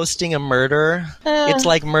like hosting a murder. It's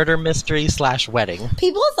like murder mystery / wedding.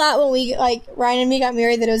 People thought when we Ryan and me got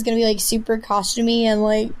married that it was gonna be super costumey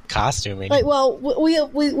and costuming. Well,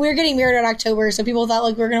 we're getting married in October, so people thought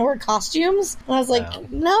we were gonna wear costumes. And I was like,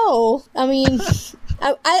 no. I mean,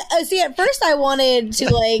 I see. At first, I wanted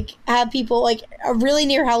to have people really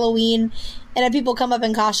near Halloween. And have people come up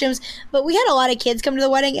in costumes. But we had a lot of kids come to the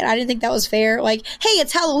wedding, and I didn't think that was fair. Hey,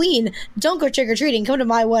 it's Halloween. Don't go trick-or-treating. Come to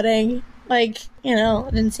my wedding. It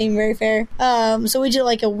didn't seem very fair. So we did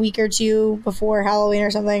a week or two before Halloween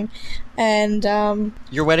or something. And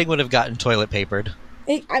your wedding would have gotten toilet papered.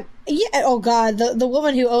 Yeah. Oh God, the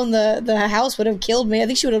woman who owned the house would have killed me. I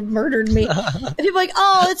think she would have murdered me. And people are like,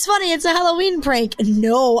 oh, it's funny. It's a Halloween prank.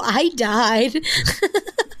 No, I died.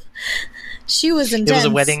 She was intense. It was a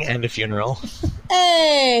wedding and a funeral.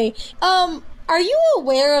 Hey, are you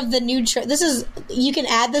aware of the new this is, you can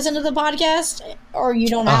add this into the podcast, or you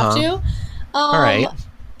don't have to. All right.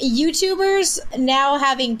 YouTubers now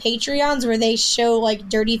having Patreons where they show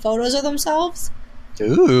dirty photos of themselves.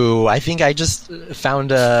 Ooh, I think I just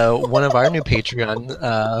found one of our new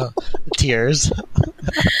Patreon tiers.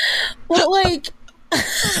 Well,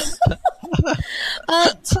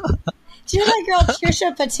 do you know that girl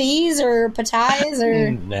Trisha Patiz or Patiz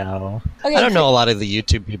or no? Okay, I don't know a lot of the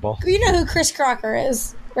YouTube people. You know who Chris Crocker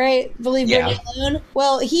is, right? Believe Britney alone.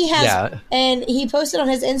 Well, he has, and he posted on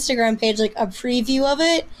his Instagram page a preview of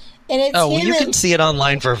it, and it's you can see it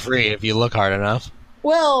online for free if you look hard enough.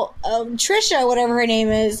 Well, Trisha, whatever her name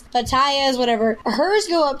is, Patiz, whatever, hers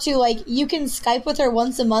go up to you can Skype with her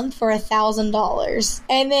once a month for $1,000,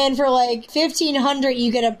 and then for $1,500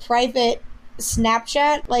 you get a private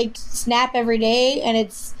Snapchat, snap every day, and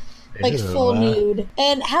it's full nude.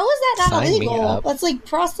 And how is that not illegal? That's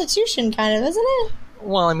prostitution, kind of, isn't it?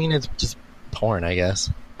 Well, I mean, it's just porn, I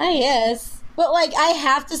guess. I guess. But I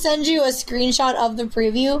have to send you a screenshot of the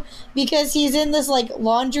preview because he's in this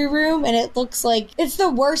laundry room, and it looks like it's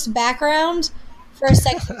the worst background for a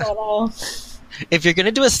sexy photo. If you're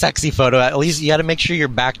gonna do a sexy photo, at least you got to make sure your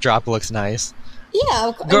backdrop looks nice.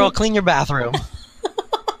 Yeah, girl, clean your bathroom.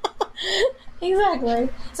 Exactly.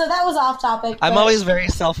 So that was off topic. I'm always very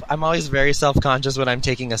self-conscious when I'm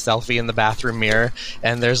taking a selfie in the bathroom mirror,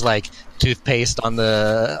 and there's toothpaste on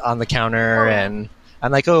the counter, and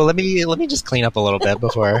I'm like, oh, let me just clean up a little bit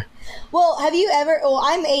before. Well, have you ever? Well,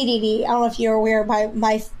 I'm ADD. I don't know if you're aware of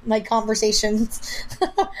my conversations.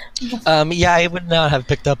 Yeah, I would not have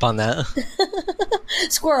picked up on that.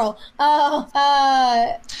 Squirrel.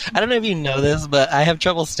 I don't know if you know this, but I have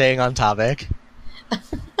trouble staying on topic.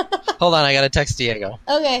 Hold on, I gotta text Diego.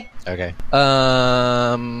 Okay.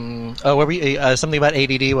 Oh, what were you? Something about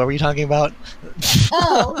ADD. What were you talking about?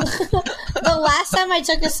 Oh, the last time I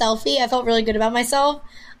took a selfie, I felt really good about myself.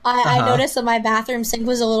 I noticed that my bathroom sink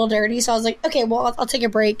was a little dirty, so I was like, okay, well, I'll take a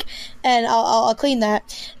break and I'll clean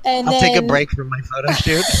that. And I'll then take a break from my photo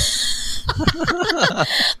shoot.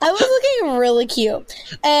 I was looking really cute,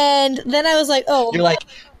 and then I was like, oh, you're like,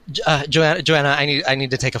 Joanna, I need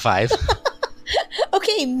to take a 5.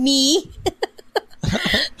 Okay, me.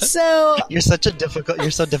 So you're so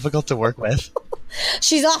difficult to work with.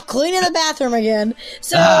 She's off cleaning the bathroom again.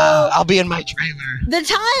 So I'll be in my trailer. The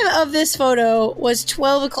time of this photo was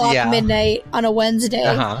 12 o'clock midnight on a Wednesday.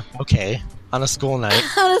 Okay. On a school night.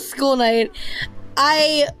 On a school night.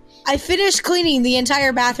 I finished cleaning the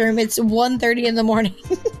entire bathroom. It's 1:30 in the morning.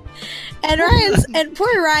 And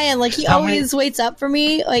poor Ryan, like he always waits up for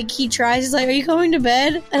me. Like he tries. He's like, "Are you going to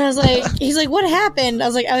bed?" And I was like, "He's like, what happened?" I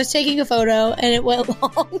was like, "I was taking a photo and it went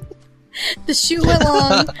long. The shoot went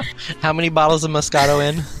long." How many bottles of Moscato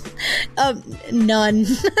in? None.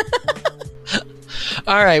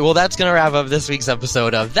 All right, well, that's going to wrap up this week's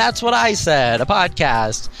episode of That's What I Said, a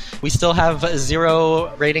podcast. We still have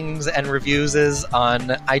 0 ratings and reviews on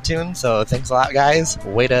iTunes, so thanks a lot, guys.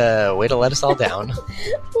 Way to let us all down.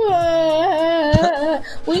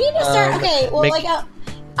 We need to start. Okay, well,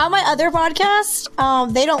 on my other podcast,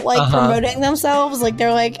 they don't like promoting themselves. Like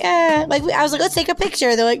they're like, Like I was like, let's take a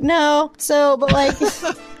picture. They're like, no. So, but like,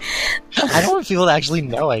 I don't want people to actually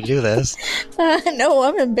know I do this. No,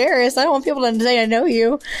 I'm embarrassed. I don't want people to say I know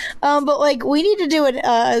you. But like, we need to do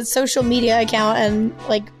a social media account, and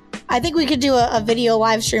like, I think we could do a video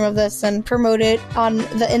live stream of this and promote it on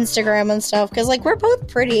the Instagram and stuff. Because like, we're both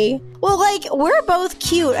pretty. Well, like, we're both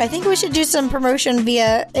cute. I think we should do some promotion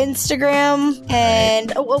via Instagram,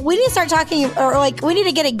 and we need to start talking, or like, we need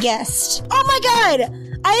to get a guest. Oh my god,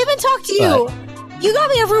 I haven't talked to you. What? You got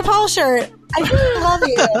me a RuPaul shirt. I really love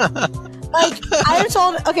you. Like, I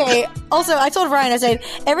told Ryan, I said,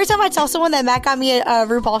 every time I tell someone that Matt got me a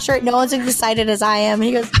RuPaul shirt, no one's as excited as I am. And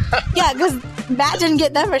he goes, yeah, because Matt didn't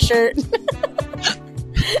get them a shirt.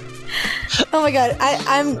 Oh my god,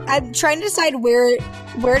 I'm trying to decide where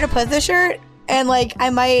to put the shirt, and like I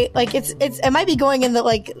might like it might be going in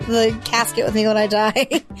the casket with me when I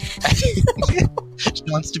die. She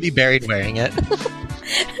wants to be buried wearing it.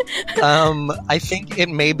 I think it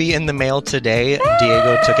may be in the mail today.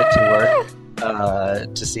 Diego took it to work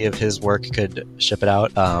to see if his work could ship it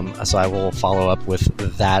out. So I will follow up with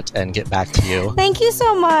that and get back to you. Thank you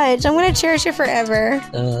so much. I'm going to cherish it forever.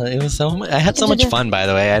 It was I had so much fun, by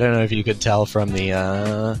the way. I don't know if you could tell from the.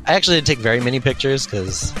 I actually didn't take very many pictures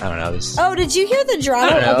because I don't know. Oh, did you hear the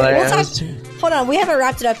drama? Okay, hold on, we haven't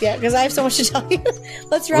wrapped it up yet because I have so much to tell you.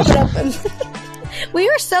 Let's wrap it up. We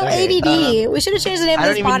are so ADD. We should have changed the name of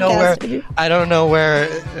this podcast. I don't know where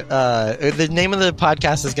the name of the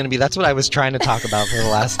podcast is going to be. That's what I was trying to talk about for the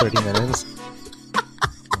last 30 minutes.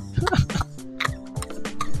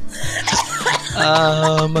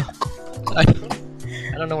 I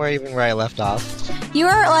don't know where I left off. You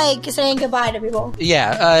were like saying goodbye to people.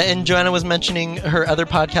 Yeah, and Joanna was mentioning her other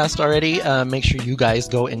podcast already. Make sure you guys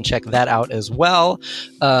go and check that out as well.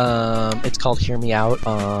 It's called Hear Me Out.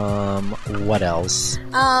 What else?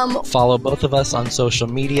 Follow both of us on social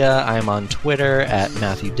media. I'm on Twitter at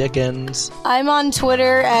Matthew Dickens. I'm on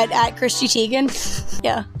Twitter at Christy Teigen.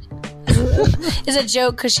 Yeah. Is a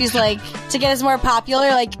joke because she's like, to get us more popular.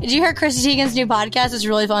 Like, did you hear Christy Teigen's new podcast? It's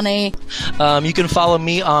really funny. You can follow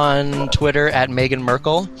me on Twitter at Meghan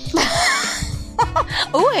Merkel.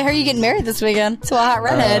 Oh, I heard you getting married this weekend to a hot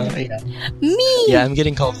redhead. Yeah. Me. Yeah, I'm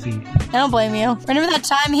getting cold feet. I don't blame you. Remember that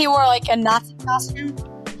time he wore like a Nazi costume?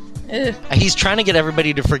 Ugh. He's trying to get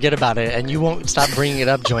everybody to forget about it, and you won't stop bringing it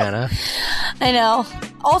up, Joanna. I know.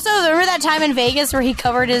 Also, remember that time in Vegas where he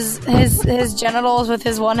covered his genitals with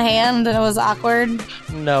his one hand and it was awkward?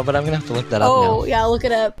 No, but I'm going to have to look that up now. Oh, yeah, look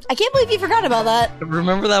it up. I can't believe you forgot about that.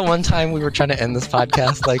 Remember that one time we were trying to end this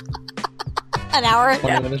podcast like an hour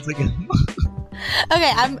 20 minutes ago?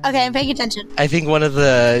 Okay, I'm paying attention. I think one of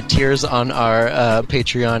the tiers on our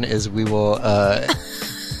Patreon is we will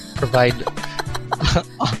provide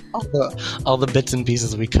all the bits and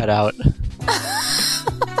pieces we cut out.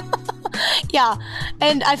 Yeah,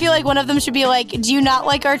 and I feel like one of them should be like, do you not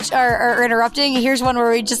like our interrupting? Here's one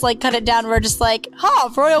where we just like cut it down. We're just like,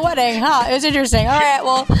 royal wedding, it was interesting. All right,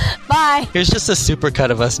 well, bye. Here's just a super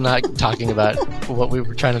cut of us not talking about what we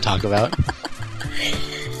were trying to talk about.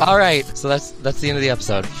 All right, so that's the end of the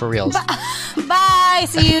episode, for reals. Bye.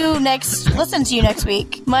 See you listen to you next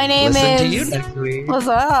week. My name listen is... to you next week. That's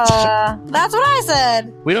what I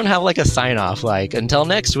said. We don't have like a sign-off, like, until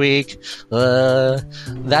next week.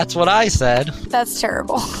 That's what I said. That's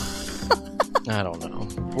terrible. I don't know.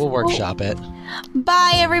 We'll workshop it.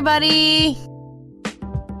 Bye, everybody.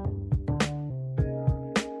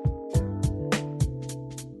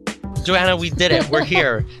 Joanna, we did it. We're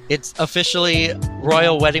here. It's officially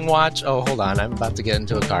Royal Wedding Watch. Oh, hold on. I'm about to get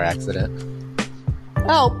into a car accident.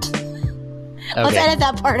 Oh. Okay. Let's edit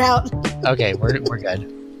that part out. Okay, we're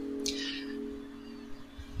good.